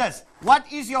let's do this. What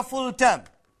is your full term?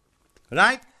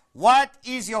 Right? What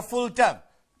is your full term?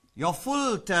 Your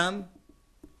full term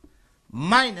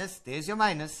minus, there's your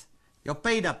minus, your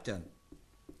paid up term.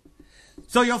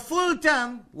 So your full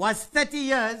term was 30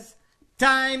 years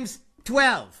times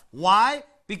 12. Why?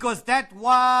 Because that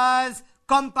was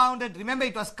compounded. Remember,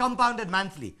 it was compounded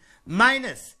monthly.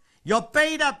 Minus your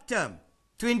paid up term,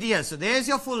 20 years. So there's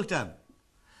your full term.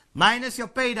 Minus your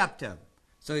paid up term.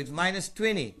 So it's minus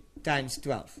 20 times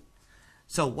 12.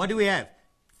 So what do we have?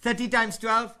 30 times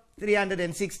 12,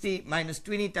 360 minus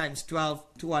 20 times 12,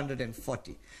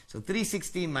 240. So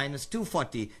 360 minus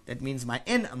 240, that means my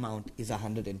N amount is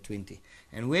 120.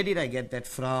 And where did I get that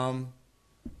from?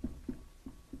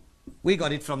 We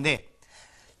got it from there.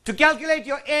 To calculate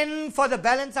your N for the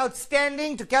balance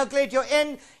outstanding, to calculate your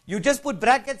N, you just put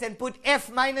brackets and put F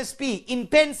minus P in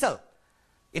pencil.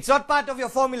 It's not part of your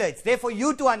formula. It's there for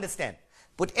you to understand.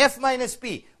 Put F minus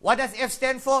P. What does F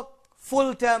stand for?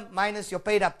 Full term minus your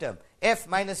paid up term. F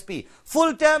minus P.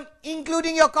 Full term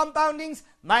including your compoundings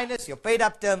minus your paid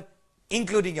up term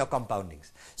including your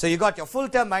compoundings. So you got your full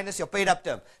term minus your paid up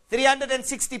term.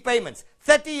 360 payments.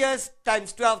 30 years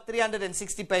times 12,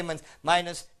 360 payments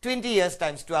minus 20 years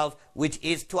times 12, which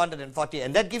is 240.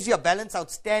 And that gives you a balance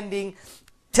outstanding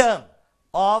term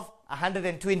of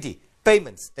 120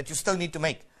 payments that you still need to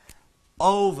make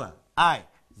over I,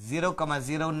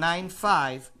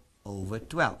 0,095 over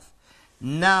 12.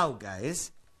 Now,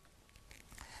 guys,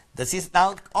 this is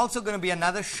now also going to be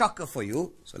another shocker for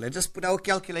you. So let's just put our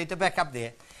calculator back up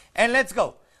there. And let's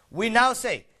go. We now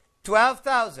say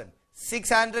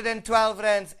 12,612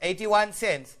 rands 81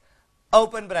 cents,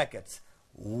 open brackets,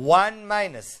 1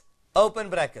 minus,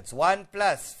 open brackets, 1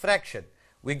 plus, fraction.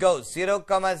 We go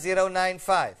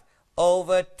 0,095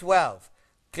 over 12,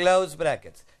 close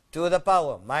brackets, to the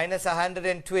power, minus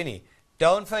 120.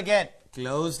 Don't forget,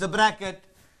 close the bracket.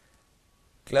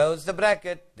 Close the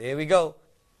bracket. There we go.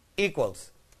 Equals.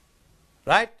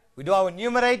 Right? We do our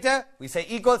numerator. We say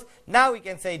equals. Now we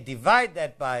can say divide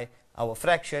that by our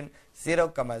fraction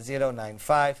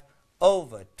 0,095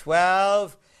 over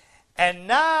 12. And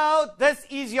now this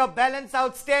is your balance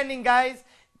outstanding, guys.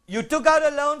 You took out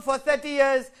a loan for 30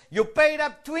 years. You paid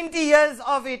up 20 years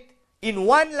of it in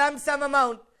one lump sum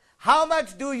amount. how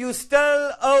much do you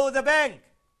still owe the bank?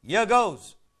 Here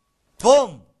goes.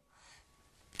 Boom.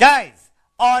 Guys,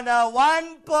 on a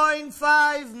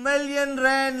 1.5 million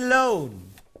rand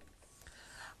loan,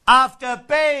 after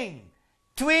paying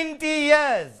 20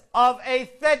 years of a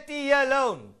 30-year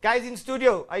loan. Guys in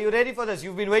studio, are you ready for this?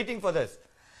 You've been waiting for this.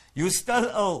 You still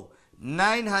owe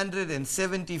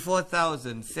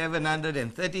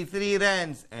 974,733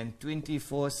 rands and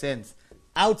 24 cents.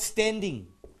 Outstanding.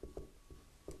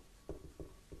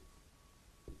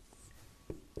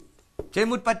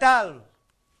 Jemut Patal,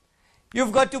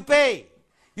 you've got to pay.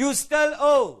 You still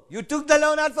owe. You took the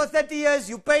loan out for 30 years.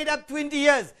 You paid up 20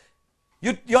 years.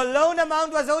 Your loan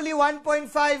amount was only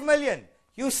 1.5 million.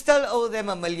 You still owe them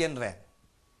R1 million.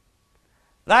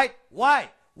 Right? Why?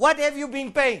 What have you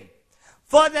been paying?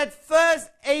 For that first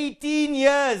 18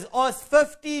 years or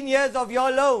 15 years of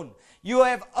your loan, you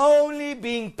have only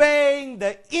been paying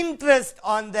the interest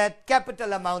on that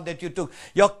capital amount that you took.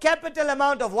 Your capital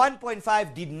amount of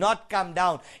 1.5 did not come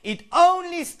down. It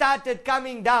only started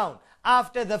coming down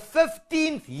after the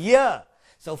 15th year.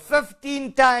 So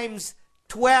 15 times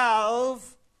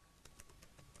 12.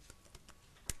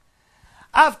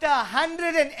 After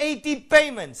 180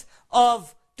 payments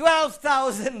of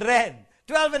 12,000 rand,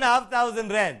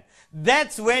 12,500 rand,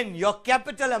 that's when your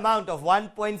capital amount of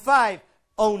 1.5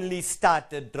 only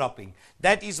started dropping.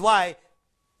 That is why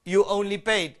you only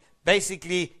paid,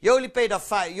 basically, you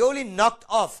only knocked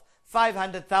off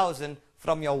 500,000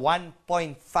 from your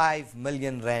 1.5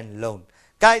 million rand loan.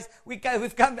 Guys,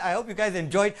 we've come, I hope you guys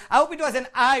enjoyed. I hope it was an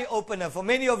eye-opener for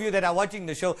many of you that are watching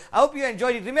the show. I hope you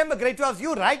enjoyed it. Remember, grade 12s,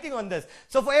 you're writing on this.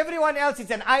 So for everyone else, it's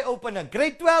an eye-opener.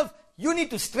 Grade 12, you need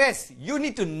to stress. You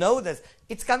need to know this.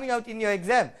 It's coming out in your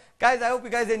exam. Guys, I hope you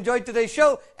guys enjoyed today's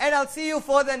show. And I'll see you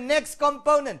for the next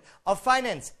component of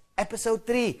finance, episode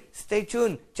 3. Stay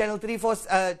tuned. Channel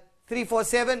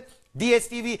 347,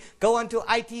 DSTV. Go on to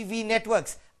ITV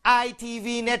Networks,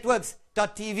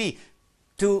 itvnetworks.tv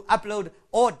to upload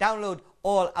or download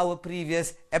all our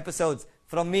previous episodes.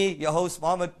 From me, your host,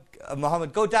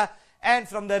 Mohammed Kota, and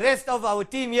from the rest of our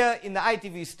team here in the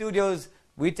ITV studios,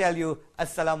 we tell you,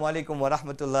 Assalamu alaikum wa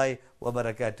rahmatullahi wa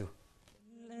barakatuh.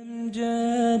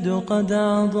 الأمجاد قد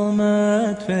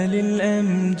عظمت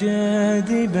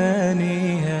فللأمجاد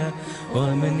بانيها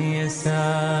ومن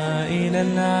يسعى إلى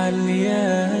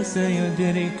العليا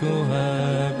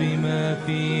سيدركها بما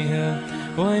فيها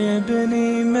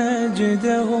ويبني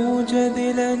مجده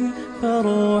جذلا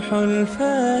فروح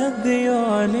الفذ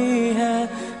يعليها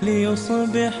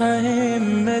ليصبح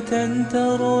همة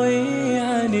تروي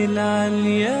عن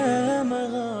العليا